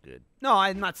 Panda's not good. No,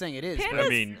 I'm not saying it is. but I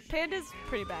mean, Panda's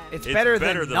pretty bad. it's it's better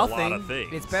better than than a nothing. lot of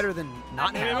things. It's better than not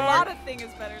I mean, having a it. lot of things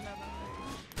is better than nothing.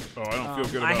 Oh, I don't feel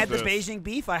good about I had this. the Beijing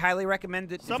beef. I highly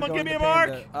recommend it. if Someone you're give going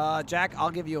me a to Panda. Jack,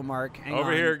 I'll give you a mark. Hang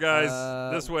over on. here,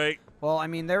 guys. This way. Well, I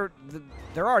mean, they're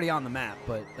already on the map,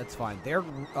 but that's fine. They're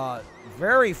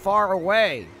very far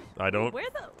away. I don't Where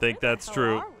the think where the that's hell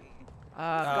true. are we?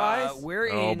 Guys. We're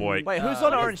Oh, in. boy. Wait, who's on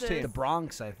what orange is team? The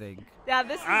Bronx, I think. Yeah,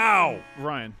 this is. Ow!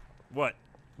 Ryan. What?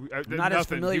 Not as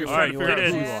familiar with All right, with get you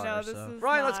in. who Yeah, are, no, this so. is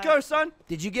Ryan, let's not- go, son.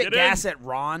 Did you get Get gas in. at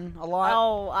Ron a lot?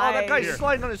 Oh, Oh, that guy's Here.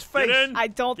 sliding on his Get face. in. I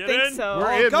don't Get think in. so.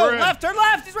 We're in, Go we're in. left, turn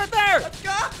left. He's right there. Let's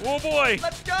go. Oh boy!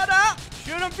 Let's go now.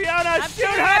 Shoot him, Fiona. I'm Shoot cheating,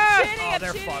 her. I'm cheating, Oh, I'm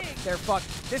they're cheating. fucked. They're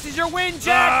fucked. This is your win,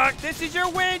 Jack. Fuck. This is your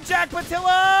win, Jack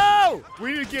Patillo.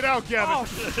 We need to get out, Gavin. Oh,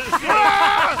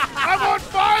 I'm on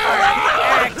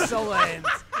fire! Excellent.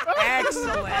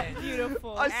 Excellent.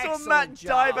 Beautiful. I saw Excellent Matt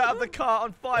dive job. out of the car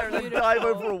on fire and then dive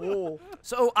over a wall.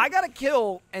 So I got a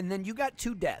kill, and then you got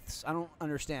 2 deaths. I don't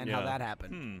understand how Yeah. that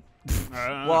happened.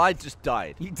 Well, I just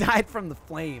died. You died from the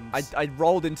flames. I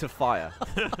rolled into fire.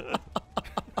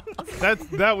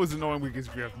 That was annoying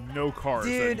because we have no cars.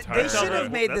 Dude, that entire they That's should how have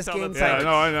that- made that's this how game that Yeah, works.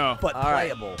 no, I know. but All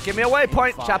right. playable. Give me a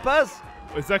waypoint, Fine. chappers.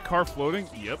 Is that car floating?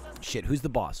 Yep. Shit, who's the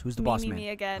boss? Who's the me, boss me, man? me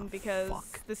again because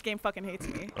Fuck. this game fucking hates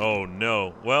me. Oh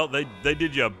no! Well, they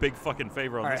did you a big fucking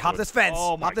favor on All right, this hop one. this fence.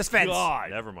 Oh my hop this fence. God.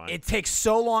 Never mind. It takes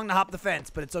so long to hop the fence,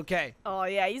 but it's okay. Oh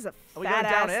yeah, he's a we fat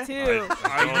going down ass here?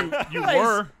 too. You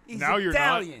were. He's Now you're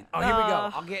Italian. Oh, here we go.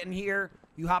 Uh, I'll get in here.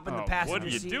 You hop in the Oh, passenger what are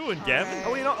you seat. doing, Gavin?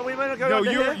 Are we not? Are we going to go not. No,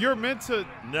 under here? you're meant to.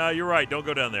 No, you're right. Don't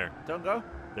go down there. Don't go.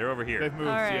 They're over here. They've moved.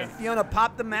 All right. Yeah. Fiona,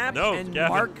 pop the map No, and Gavin.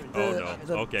 mark the, Oh, no.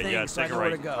 the Okay, thing yeah, so I take a know where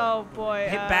to right. go. Oh boy.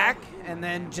 Hit back and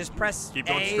then just press Keep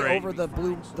going A straight. over the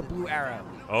blue arrow.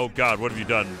 Oh God, what have you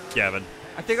done, Gavin?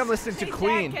 I think I'm listening to Hey,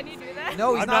 Queen. Dad, can you do that?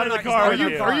 No, he's I'm not not in the he's car not with in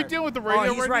the you. car. Are you dealing with the radio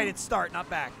Oh, he's right right. now? It's start, not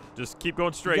back. Just keep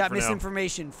going You straight got for now.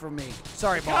 misinformation from me.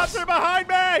 Sorry, boss. Cops are behind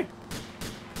me.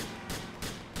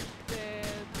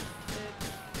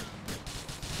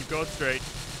 Keep going straight.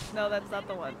 No, that's not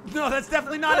the one. No, that's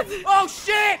definitely not it. Oh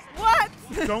shit! What?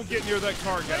 Don't get near that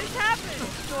car, What Gavin. is happening?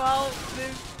 Well,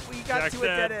 we got Jack's to a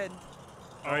dead dead. end.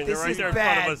 All right, This they're right is there in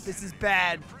bad. front of us. This is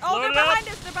bad. Oh, Load they're it up. behind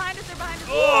us. They're behind us. They're behind us.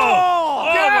 Oh! Oh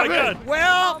my Gavin! God!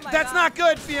 Well, Oh my that's God. not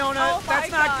good, Fiona. Oh my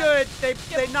That's not God. good.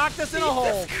 They knocked us in a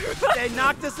hole. They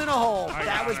knocked us in a hole. I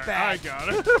That got was it. I bad. got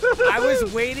it. I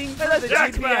was waiting for the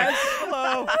Jack's GPS. back.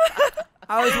 Hello.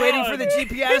 I was waiting for the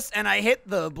GPS, and I hit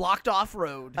the blocked off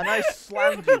road. And I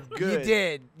slammed you good. You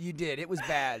did. You did. It was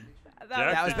bad. Jack,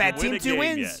 That was did bad. you Team win a 2 game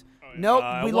wins. yet? Nope,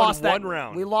 I we won lost that one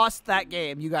round. We lost that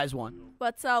game. You guys won.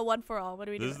 What's one for all? What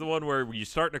do we do? This is the one where you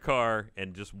start in a car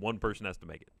and just one person has to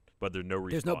make it, but there's no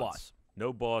respawns. There's no boss.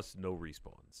 No boss, no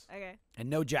respawns. Okay. And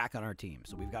no Jack on our team,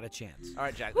 so we've got a chance. All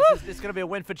right, Jack. This is going to be a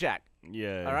win for Jack.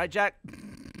 Yeah. All right, Jack.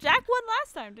 Jack won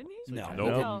last time, didn't he? No, Nope. he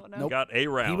didn't. No, no. Nope. Got a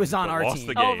round. was on but our lost team.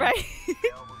 The game. Oh, right.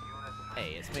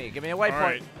 Hey, it's me. Give me a waypoint.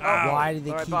 right. Oh, Why did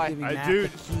they All right, keep bye. giving I Matt do-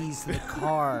 the keys to the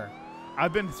car?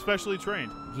 I've been specially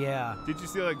trained. Yeah. Did you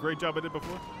see that great job I did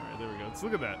before? All right, there we go. Let's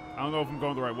look at that. I don't know if I'm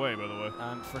going the right way, by the way.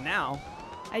 For now,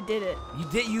 I did it.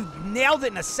 you nailed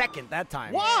it in a second that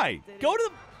time. Why? Go to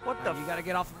the. What the You gotta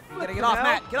get off. You gotta Flipping get off, hell.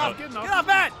 Matt. Get off. Getting Get off. off,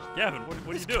 Matt. Gavin, what are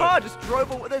you This doing? car just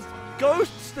drove away. There's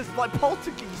ghosts. There's like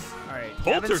poltergeists. All right.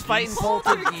 Poltergeist? Gavin's fighting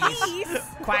poltergeist. Geese.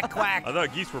 Quack quack. I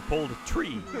thought geese were pulled a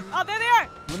tree. Oh, there they are.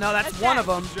 Well, no, that's That's one Jack.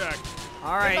 of them. Jack.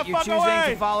 All right, Get the you're fuck choosing away.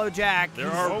 to follow Jack.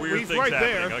 There are Oh, weird he's things right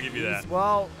happening. there. I'll give you that.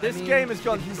 Well, This I mean, game has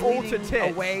gone he's all to leading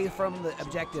tits. away from the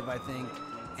objective, I think.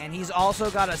 And he's also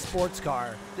got a sports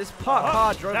car. This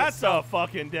car drove That's itself. a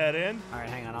fucking dead end. All right,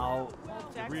 hang on. I'll.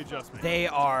 Jack's Readjustment. They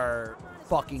are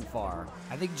fucking far.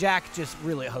 I think Jack just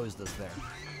really hosed us there.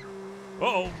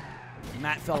 Uh-oh.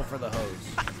 Matt fell for the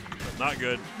hose. Not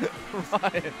good.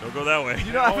 Right. Don't go that way.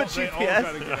 You don't have a They all GPS?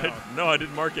 gotta get out. No, I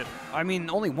didn't mark it. I mean,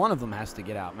 only one of them has to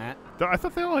get out, Matt. I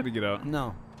thought they all had to get out.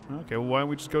 No, Okay, well, why don't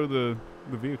we just go to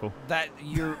the vehicle?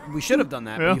 we should have done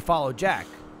that, Yeah. but you followed Jack.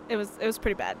 It was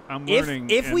pretty bad. I'm If learning.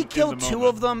 we in kill the 2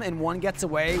 moment. of them and one gets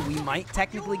away, we might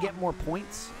technically get more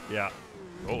points. Yeah.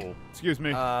 Uh-oh. Excuse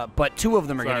me. But 2 of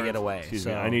them are gonna Sorry. get away. Excuse so.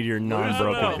 me. I need your I don't know.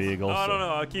 non-broken vehicle. I don't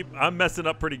so- know. I'm messing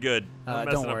up pretty good. I'm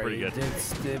messing Don't up worry.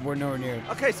 pretty good. We're nowhere near.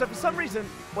 Okay, so for some reason,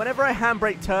 whenever I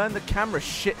handbrake turn, the camera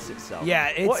shits itself. Yeah,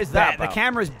 it's what is bad. that about? The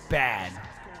camera's bad.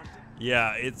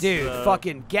 Yeah, it's Dude,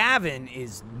 fucking Gavin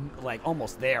is like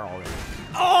almost there already.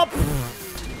 Oh!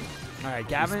 All right,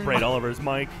 Gavin. Sprayed all over his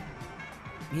mic.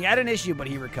 He had an issue, but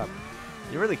he recovered.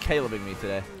 You're really Calebing me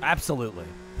today. Absolutely.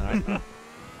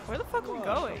 Where the fuck are we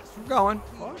going? We're going.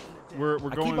 we're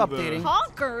I going keep to updating.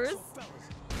 Honkers.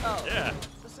 Oh. Yeah.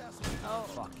 Oh.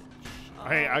 Fuck.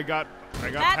 Hey, I got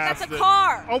Matt, past that's a it.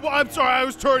 car. Oh, well, I'm sorry. I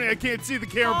was turning. I can't see the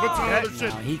camera. Put some other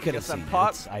shit. No, he could have Get some seen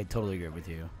pop. it. I totally agree with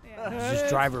you. Yeah. It's just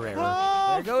driver error.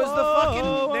 There goes the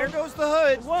fucking. There goes the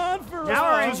hood. One for Now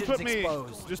our Just engine's put me.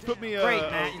 exposed. Just put me. Great,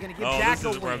 Matt. You're gonna give Oh, Jack this a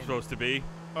isn't where I'm win. supposed to be.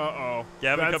 Uh-oh.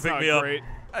 Gavin, come That's pick not me up. great.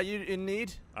 Are you in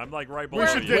need? I'm like right We below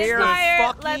should you. ditch We're this.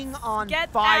 fucking Let's on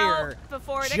get fire out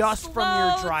before it just from your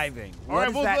explodes. driving. All What right,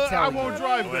 does well, that I tell won't you?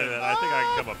 drive Wait a then. minute. I think I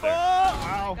can come up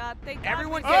there. Oh, God, thank God.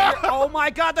 Everyone get your, oh my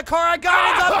God, the car I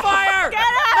got is on fire! Get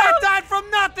out! Matt died from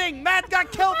nothing! Matt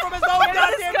got killed from his own Get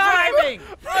out of goddamn this car. driving!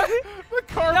 The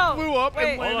car No, flew up wait,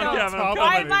 and landed hold on, on Gavin, top I'm of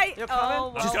Why coming. it. might? You're Oh,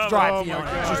 coming? well. Just Oh drive, my Fiona.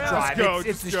 God. Just Let's drive. go, It's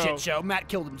just the go. shit show. Matt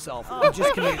killed himself. Oh, He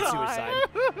just committed God. suicide.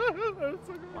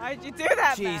 Why'd you do that,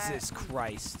 Matt? Jesus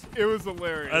Christ. It was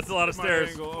hilarious. That's a lot of My stairs.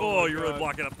 angle, Oh, my you're really God.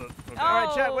 blocking up the. Okay. Oh, All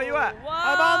right, Jack, where you at? whoa.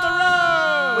 I'm on the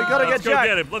road. We gotta Let's get go Jack.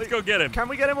 get him. Let's go get him. Can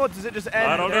we get him, or does it just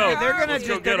end? I don't They're- know. They're gonna Let's go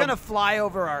just, get they're 'em. gonna fly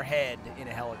over our head in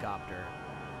a helicopter.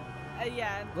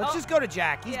 Yeah. Let's Oh, just go to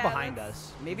Jack. He's yeah, behind let's-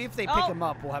 us. Maybe if they pick Oh. him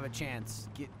up, we'll have a chance.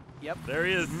 Yep. There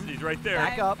he is. He's right there.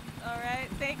 Back up. All right,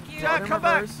 thank you. Jack, come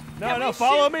back. Reverse. No, Can no, we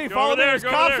follow shoot? me. Go Follow over me. there, There's go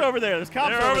cops over there. over there. There's cops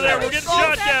They're over over there. there. We're getting Shoot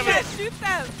shot, them, Gavin. Matt, shoot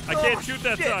them. I can't shoot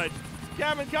that Shit. side.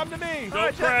 Gavin, come to me.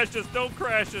 Don't crash us. Don't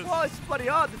crash us. Well, it's bloody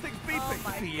hard. The thing's Oh beeping.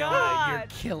 my Fiona, God. you're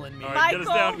killing me. All right, get us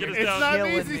down. Get us It's down. not an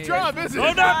Killing easy me. job, is it? Oh,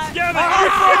 no, God. Gavin,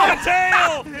 you broke the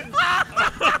tail!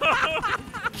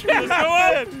 Just go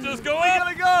up. Just go up.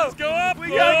 gotta go. Just go up. We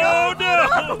gotta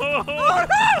oh,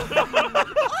 no.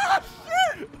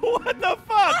 What the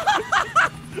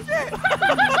fuck?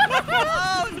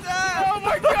 Oh, damn. Oh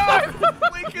my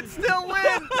God! We can still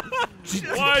win.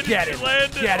 Why did Get you him.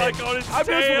 land it Get him. like on his I'm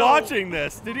tail? just watching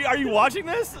this. Are you watching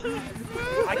this?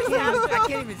 I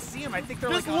can't even see him. I think they're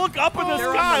Just like look up in the they're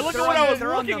on sky. the- Look at they're what on I the- was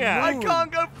they're on the looking at. I moon.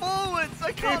 can't go forwards.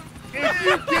 I can't.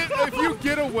 If you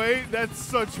get away, that's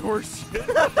such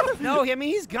horseshit. No, I mean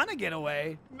he's gonna get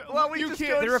away. Well, we You just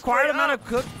can't- go The required straight amount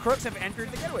up. of crooks have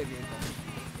entered the getaway vehicle.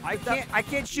 I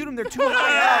can't shoot them. They're too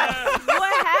high up.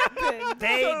 What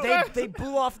happened? They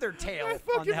blew off their tail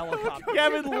on the helicopter.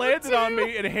 Gavin landed on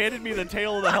me and handed me the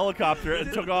tail of the helicopter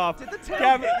and took off. Did the tail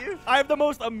Gavin, get you? I have the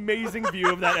most amazing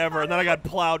view of that ever, and then I got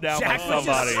plowed down Jack by was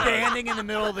just somebody. standing in the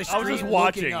middle of the street I was just looking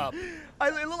watching. up.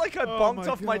 It looked like I Oh bonked my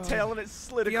off my God. tail and it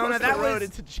slid Fiona, across that the road was-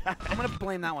 into Jack. I'm gonna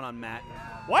blame that one on Matt.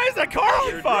 Why is that car on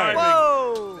You're fire? driving.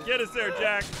 Whoa! Get us there,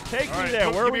 Jack. Take All me right, there.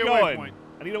 look, Where are give we me a going? waypoint.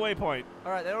 I need a waypoint.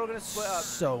 All right, they're all gonna split up.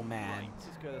 So mad. Let's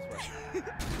just go this way.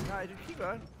 All right, just keep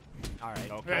going. All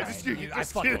right. Okay. Yeah, just, I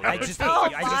just fucking, get I out. just hate Oh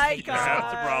you. I just my hate you so God. much.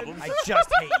 That's a problem. I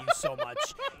just hate you so much.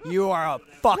 You are a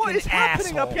fucking What is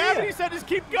happening asshole. up here? Gavin, you said just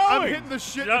keep going. I'm hitting the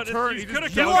shit No, to turn. you He coulda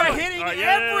just kept You jumped are on it. hitting All right,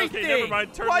 yeah, okay, everything. never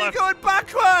mind. Turn Why are you left. going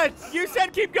backwards? You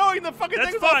said keep going. The fucking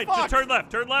That's thing fine. was all Just fucked. turn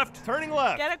left. Turn left. Turning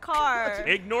left. Get a car.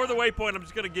 Ignore the waypoint. I'm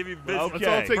just going to give you visual. Okay. Let's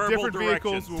all take verbal different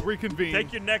vehicles. directions. We'll reconvene.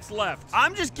 Take your next left.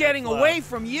 I'm just getting away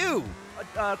from you.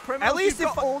 Criminals, At least you've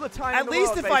if got all the time at in the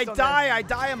least world if based I on die, I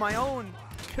die on my own.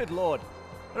 that. Good lord.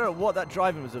 I don't know what that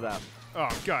driving was about. Oh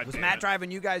God. Was damn Matt it. driving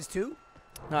you guys too?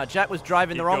 No, Jack was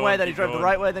driving the Keep wrong going, way, then he keep drove the going.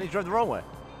 right way, then he drove the wrong way.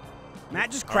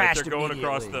 Matt just All right, crashed they're going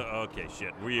across immediately. the. Okay,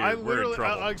 shit. I We're in literally,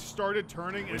 trouble. I started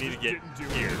turning We and need just to get didn't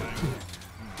do here. anything.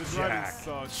 The driving Jack.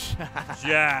 sucks.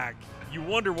 Jack, you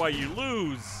wonder why you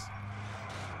lose.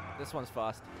 This one's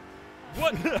fast.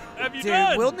 What have you Dude,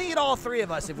 done? we'll need all three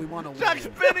of us if we want to win. Jack's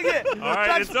spinning it! All right,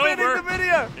 Jack's it's spinning over. the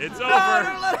video! It's No, over.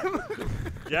 don't let him!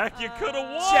 Jack, you could have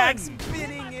won. Jack's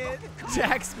spinning it.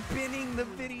 Jack's spinning the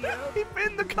video. He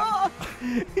pinned the car!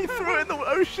 He threw it in the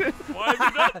ocean! Why have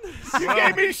you done this? You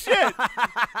gave me shit.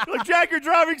 Like, Jack, your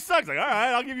driving sucks. Like, all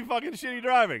right, I'll give you fucking shitty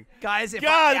driving. Guys, if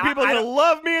God, I, people I are gonna don't,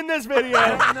 love me in this video. I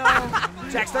don't know.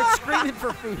 Jack, start screaming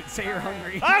for food. Say you're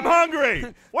hungry. I'm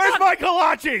hungry. Where's my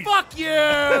kolaches? Fuck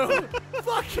you!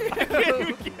 Fuck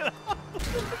you!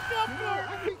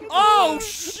 Oh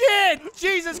shit!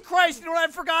 Jesus Christ! You know what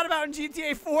I forgot about in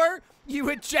GTA 4? You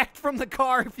eject from the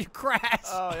car if you crash.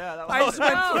 Oh, yeah, that I was. just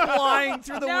went flying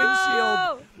through the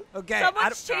windshield. Okay.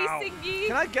 Someone's chasing me.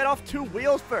 Can I get off two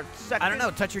wheels for a second? I don't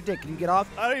know. Touch your dick. Can you get off?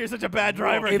 I know you're such a bad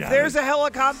driver. If Gavin. there's a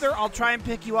helicopter, I'll try and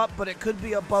pick you up, but it could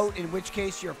be a boat, in which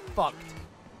case you're fucked.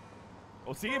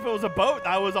 Well, see, if it was a boat,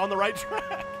 I was on the right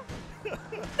track.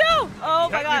 No! Oh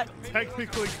my God!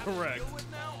 Technically correct.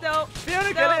 No! Fiona,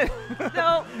 no, get in!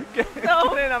 No! Get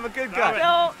No. in, I'm a good guy.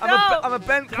 No! I'm No! a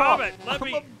bent Stop cop. it. Let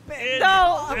me in.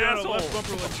 No! Yeah, the Asshole. left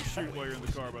bumper lets you shoot while you're in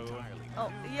the car, by the way.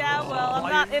 Oh, yeah. Well,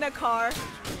 I'm not in a car.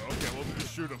 Okay, well,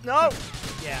 just shoot him. No!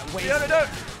 Yeah, wait. Fiona, don't!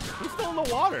 He's still in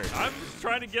the water. I'm just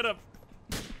trying to get a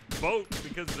boat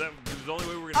because that was the only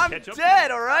way we're going I'm to catch up.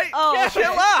 dead, alright? Oh, Yeah, okay.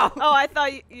 chill out! Oh, I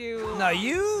thought you. No,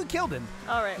 you killed him.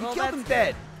 All right. You Well, killed that's him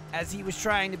dead. as he was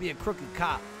trying to be a crooked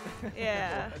cop.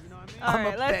 Yeah. I'm All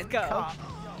right, a let's bent go. cop.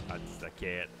 I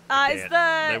can't. Is They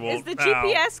the won't-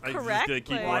 GPS I'm just correct? gonna keep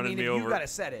Like- Well, I running mean, me if you over. gotta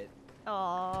set it.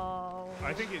 Oh.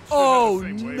 I think it should Oh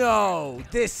have the same wave. no,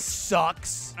 this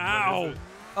sucks. Ow!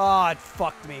 Oh, it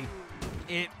fucked me.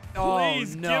 It.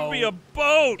 Please oh no. give me a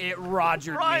boat. It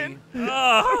Rogered me. Ryan,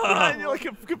 you're like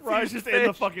a Ryan's just in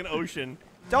the fucking ocean.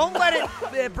 Don't let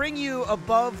it bring you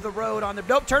above the road on the.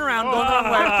 Nope, turn around. Don't the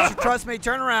wrong way. Trust me,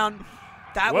 turn around.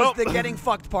 That Well- was the getting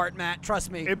fucked part, Matt. Trust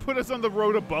me. It put us on the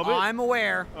road above it. I'm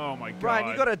aware. Oh my god. Ryan,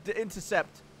 you gotta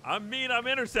intercept. I'm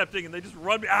intercepting, and they just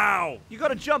run me. Ow! You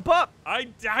gotta jump up. I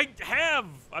have.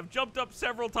 I've jumped up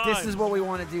several times. This is what we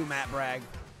want to do, Matt Bragg.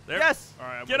 There. Yes. All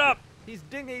right, I'm Get with up. He's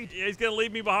dinghied. Yeah, he's gonna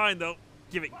leave me behind though.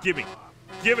 Give it to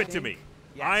me.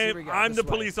 Yes, here we go. I'm This the way.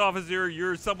 police officer.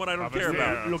 You're someone I don't care Officer.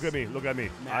 about. Look at me. Look at me.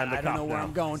 Matt, I'm the I cop don't know where now.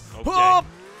 I'm going. Okay. Oh!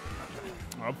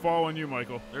 you. I'm following you,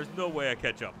 Michael. There's no way I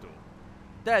catch up to him.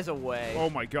 There's a way. Oh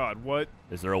my god, what?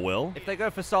 Is there a will? If they go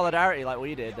for solidarity like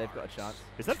we did, they've got a chance.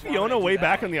 Is that Fiona way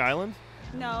back on the island?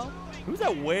 No. Who's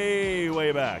that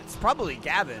way back? It's probably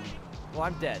Gavin. Well,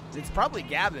 I'm dead. It's probably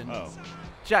Gavin. Oh.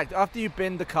 Jack, after you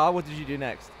binned the car, what did you do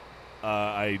next?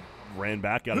 I ran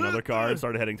back, got another car, and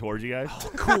started heading towards you guys.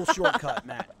 Cool shortcut,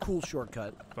 Matt. Cool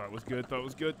shortcut. Thought it was good. Thought it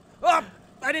was good. Oh,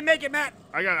 I didn't make it, Matt.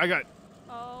 I got.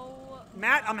 Oh.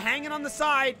 Matt, I'm hanging on the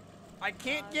side. I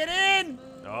can't get in.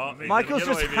 Oh, Michael's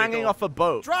just hanging off a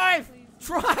boat. Drive.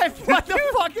 What the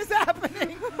fuck is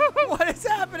happening? What is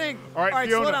happening? All right,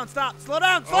 slow Fiona. down. Stop. Slow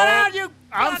down. Slow down, you.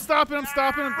 I'm stopping. It's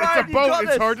Ryan, a you boat. got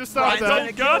It's this. hard to stop Ryan's that.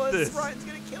 gonna Don't kill got us. this. Ryan's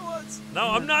gonna kill us.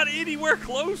 No, I'm not anywhere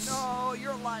close. No,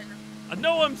 you're a liar.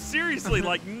 No, I'm seriously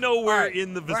like nowhere All right.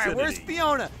 in the All vicinity. right, where's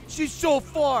Fiona? She's so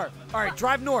far. All right,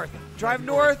 drive north. Drive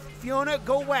north. Fiona,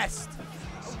 go west.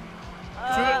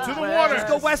 To the water. Just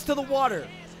go west to the water.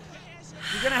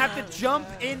 You're gonna have to jump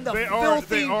in the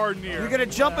filthy. They are near. You're gonna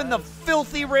jump in the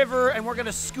filthy river, and we're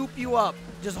gonna scoop you up.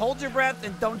 Just hold your breath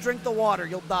and don't drink the water.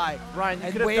 You'll die. Ryan, you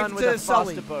And could have wave done with to a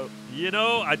Sully. faster boat. You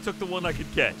know, I took the one I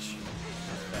could catch.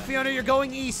 Fiona, you're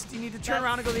going east. You need to turn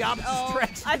around and go the opposite Oh,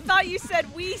 direction. I thought you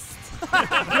said Weast.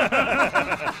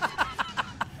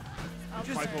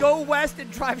 Just go west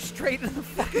and drive straight into the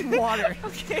fucking water.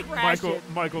 Okay.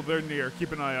 Michael, they're near.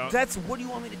 Keep an eye out. That's what do you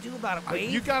want me to do about it,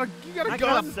 Wade? You got a I gun.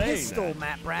 got a saying pistol, that.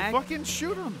 Matt Bragg. Fucking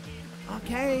shoot him.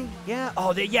 Okay. Yeah.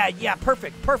 Oh, yeah.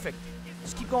 Perfect.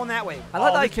 Just keep going that way. I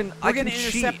like that We're gonna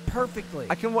cheat. intercept perfectly.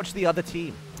 I can watch the other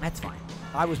team. That's fine.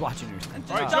 I was watching yours. All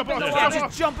right, Jump jump in off. the Jump water. off.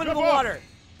 Just jump into the Jump off. water.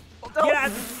 Yeah,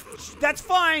 that's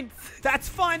fine. That's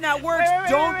fine. That works.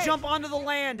 Don't jump onto the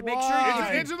land. Make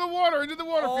sure you. Into the water,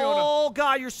 Fiona. Oh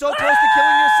God, you're so close to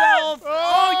killing yourself.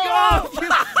 Oh, you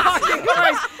fucking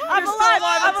Christ! I'm You're alive. still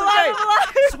alive. I'm It's alive. okay. I'm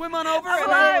alive. Swim on over I'm and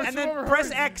alive. then, Swim over, press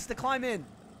hurry. X to climb in.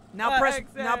 Now press X,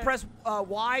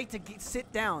 Y to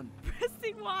sit down.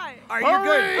 Pressing Y. All right, you're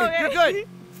good. Hurry. You're good.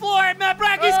 Floyd, Matt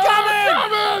Bragg, he's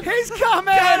coming! He's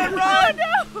coming! Get him, Ryan!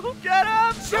 No. Get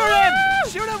him! Shoot him!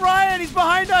 Shoot him, Ryan! He's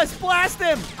behind us! Blast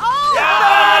him! Oh!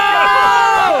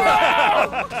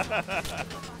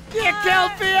 You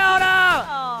killed Fiona!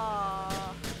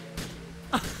 Aw.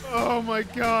 Oh my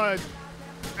god.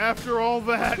 After all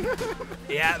that.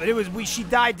 Yeah, but it was she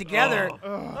died together.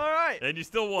 Oh. All right. And you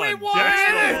still won. We won!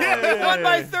 Jack still won. Won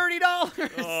by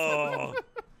 $30. Oh.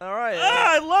 All right.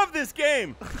 I love this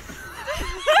game.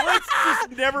 Let's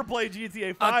just never play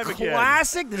GTA 5 A again.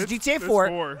 classic. This is GTA 4.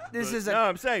 4, This but- is No, a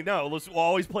I'm saying no. We'll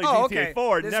always play oh, GTA okay.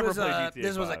 4. This Never was play a, GTA 5.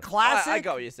 This was a classic. I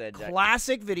got what you said, Jack.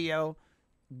 Classic video.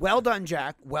 Well done,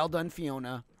 Jack. Well done,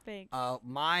 Fiona. Thanks.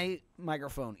 My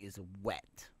microphone is wet.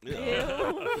 Ew.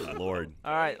 Lord.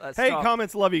 All right, let's Hey, stop.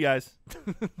 comments. Love you guys.